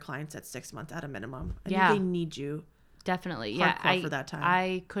you give your clients that 6 months at a minimum. I think they need you. Definitely. For that time.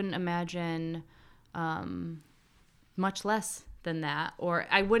 I couldn't imagine much less than that, or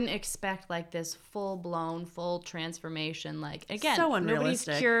I wouldn't expect like this full transformation. Like, again, so nobody's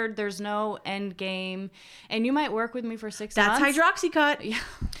cured. There's no end game, and you might work with me for 6 months. That's hydroxycut. Yeah.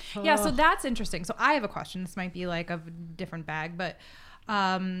 Yeah. So that's interesting. So I have a question. This might be like a different bag, but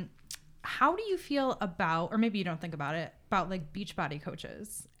how do you feel about, or maybe you don't think about it, about like Beachbody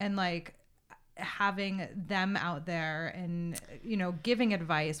coaches and like having them out there and, you know, giving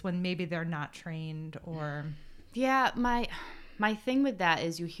advice when maybe they're not trained or... Yeah, my thing with that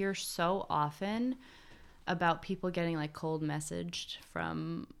is you hear so often about people getting like cold messaged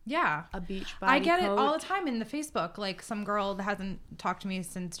from a Beachbody I get coach. it all the time in the Facebook. Like some girl that hasn't talked to me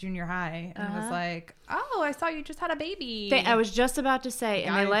since junior high and was like, "Oh, I saw you just had a baby." I was just about to say,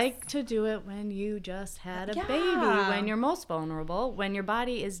 and they like to do it when you just had a baby, when you're most vulnerable, when your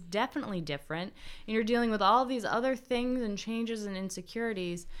body is definitely different, and you're dealing with all these other things and changes and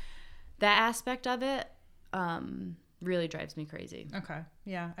insecurities. That aspect of it really drives me crazy. Okay.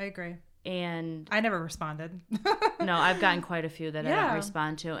 Yeah, I agree. And I never responded. No, I've gotten quite a few that I don't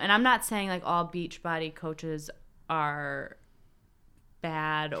respond to. And I'm not saying like all Beachbody coaches are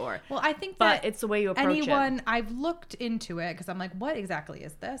bad or... Well, I think but that it's the way you approach it. I've looked into it because I'm like, what exactly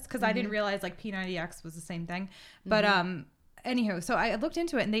is this? Because I didn't realize like P90X was the same thing. But anywho, so I looked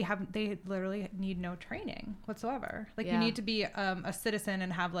into it and they literally need no training whatsoever. Like you need to be a citizen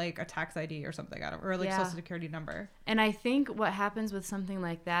and have like a tax ID or something, or like social security number. And I think what happens with something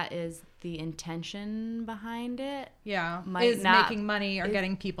like that is the intention behind it. Yeah, is making money or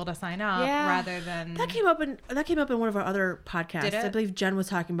getting people to sign up rather than... That came up in one of our other podcasts. Did it? I believe Jen was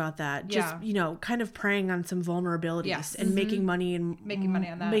talking about that. Just, you know, kind of preying on some vulnerabilities and making money and making money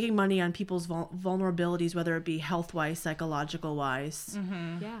on that. Making money on people's vulnerabilities, whether it be health-wise, psychological-wise.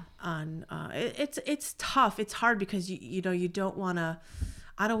 Yeah. On it's tough. It's hard because you know, you don't want to...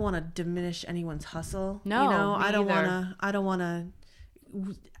 I don't want to diminish anyone's hustle. No, you know, me I don't want to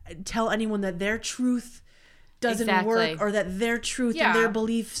tell anyone that their truth doesn't work or that their truth and their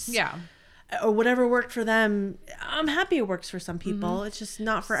beliefs or whatever worked for them. I'm happy it works for some people. It's just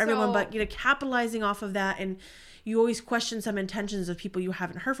not for everyone. But, you know, capitalizing off of that, and you always question some intentions of people you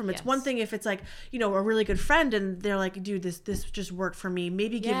haven't heard from. It's one thing if it's like, you know, a really good friend and they're like, dude, this just worked for me.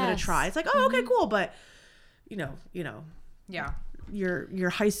 Maybe give it a try. It's like, oh, okay, cool. But you know. Yeah. Your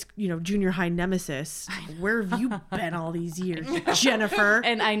junior high nemesis. Where have you been all these years, Jennifer?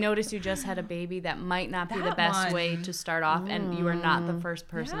 And I noticed you just had a baby. That might not be the best way to start off, and you are not the first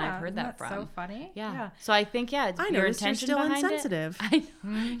person I've heard that from. So funny. Yeah. So I think I your noticed intention you're still behind insensitive.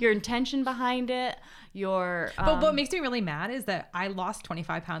 Your intention behind it. Your but what makes me really mad is that I lost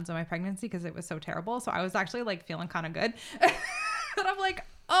 25 pounds in my pregnancy because it was so terrible. So I was actually like feeling kind of good. And I'm like,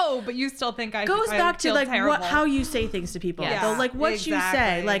 oh, but you still think I goes back to like how you say things to people. Yeah. So, like what you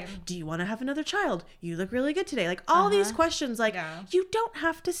say, like, do you want to have another child? You look really good today. Like all these questions, like you don't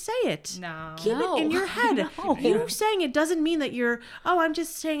have to say it. No, keep it in your head. You saying it doesn't mean that you're, oh, I'm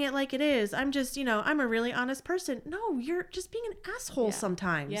just saying it like it is. I'm just, you know, I'm a really honest person. No, you're just being an asshole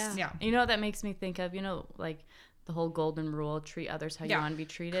sometimes. Yeah. You know what that makes me think of? You know, like the whole golden rule, treat others how you want to be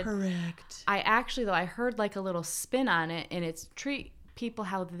treated. Correct. I heard like a little spin on it, and it's treat people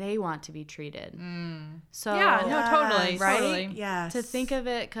how they want to be treated. So totally, right? Totally. Yes. To think of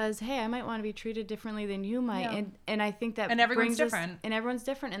it, because hey, I might want to be treated differently than you might, and I think that everyone's different, and everyone's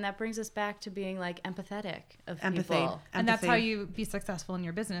different, and that brings us back to being like empathetic of empathy, people. And that's how you be successful in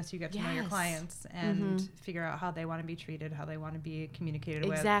your business. You get to know your clients and figure out how they want to be treated, how they want to be communicated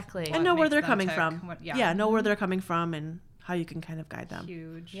with, and know where they're coming from. Know where they're coming from and how you can kind of guide them.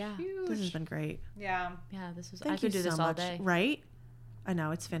 Huge. This has been great. Yeah, this was. I could do this all day. Right? I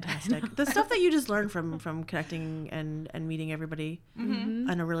know, it's fantastic. The stuff that you just learn from connecting and meeting everybody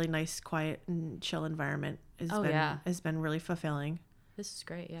in a really nice, quiet, and chill environment has been really fulfilling. This is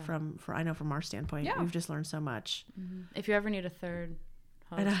great, yeah. From our standpoint, we've just learned so much. If you ever need a third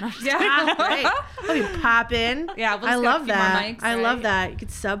host, great. Let me pop in. Yeah, I love that. I love that. You could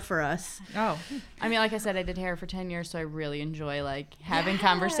sub for us. Oh, I mean, like I said, I did hair for 10 years, so I really enjoy like having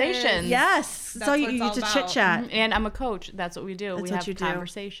conversations. Yes, so you get to chit chat. And I'm a coach. That's what we do. That's we have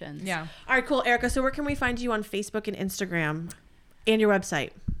conversations. Yeah. All right, cool, Erika. So where can we find you on Facebook and Instagram, and your website?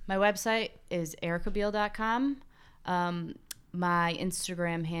 My website is erikabeal.com. My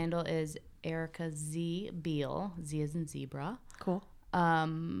Instagram handle is Erika Z Beal. Z as in zebra. Cool.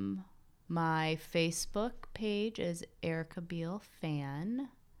 My Facebook page is Erika Beal Fan.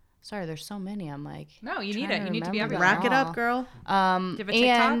 Sorry, there's so many. I'm like, no, you need it. You need to be remember everywhere. Rack it up, girl. Do you have a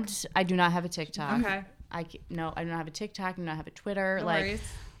TikTok? And I do not have a TikTok. Okay. I don't have a TikTok. I do not have a Twitter. No like, worries.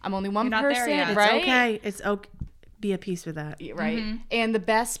 I'm only one You're not there person, yet. right? It's okay. It's okay. Be at peace with that. Right. Mm-hmm. And the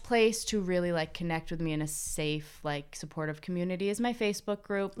best place to really like connect with me in a safe, like supportive community is my Facebook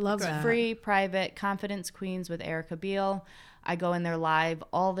group. Love it's that. free, private, Confidence Queens with Erika Beal. I go in there live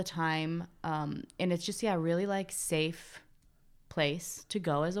all the time. And it's just, really like safe place to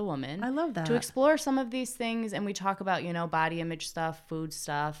go as a woman. I love that. To explore some of these things. And we talk about, body image stuff, food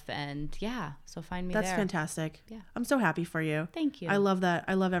stuff. And so find me there. That's fantastic. Yeah. I'm so happy for you. Thank you. I love that.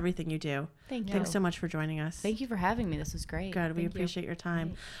 I love everything you do. Thank you. Thanks so much for joining us. Thank you for having me. This was great. Good. We Thank you. appreciate your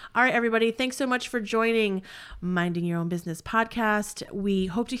time. All right, everybody. Thanks so much for joining Minding Your Own Business podcast. We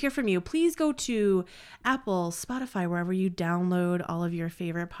hope to hear from you. Please go to Apple, Spotify, wherever you download all of your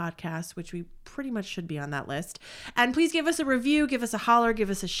favorite podcasts, which we pretty much should be on that list. And please give us a review, give us a holler, give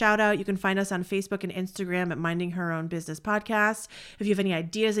us a shout out. You can find us on Facebook and Instagram at Minding Her Own Business Podcast. If you have any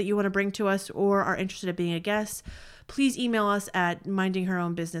ideas that you want to bring to us or are interested in being a guest, please email us at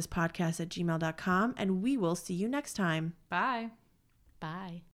mindingherownbusinesspodcast@gmail.com, and we will see you next time. Bye. Bye.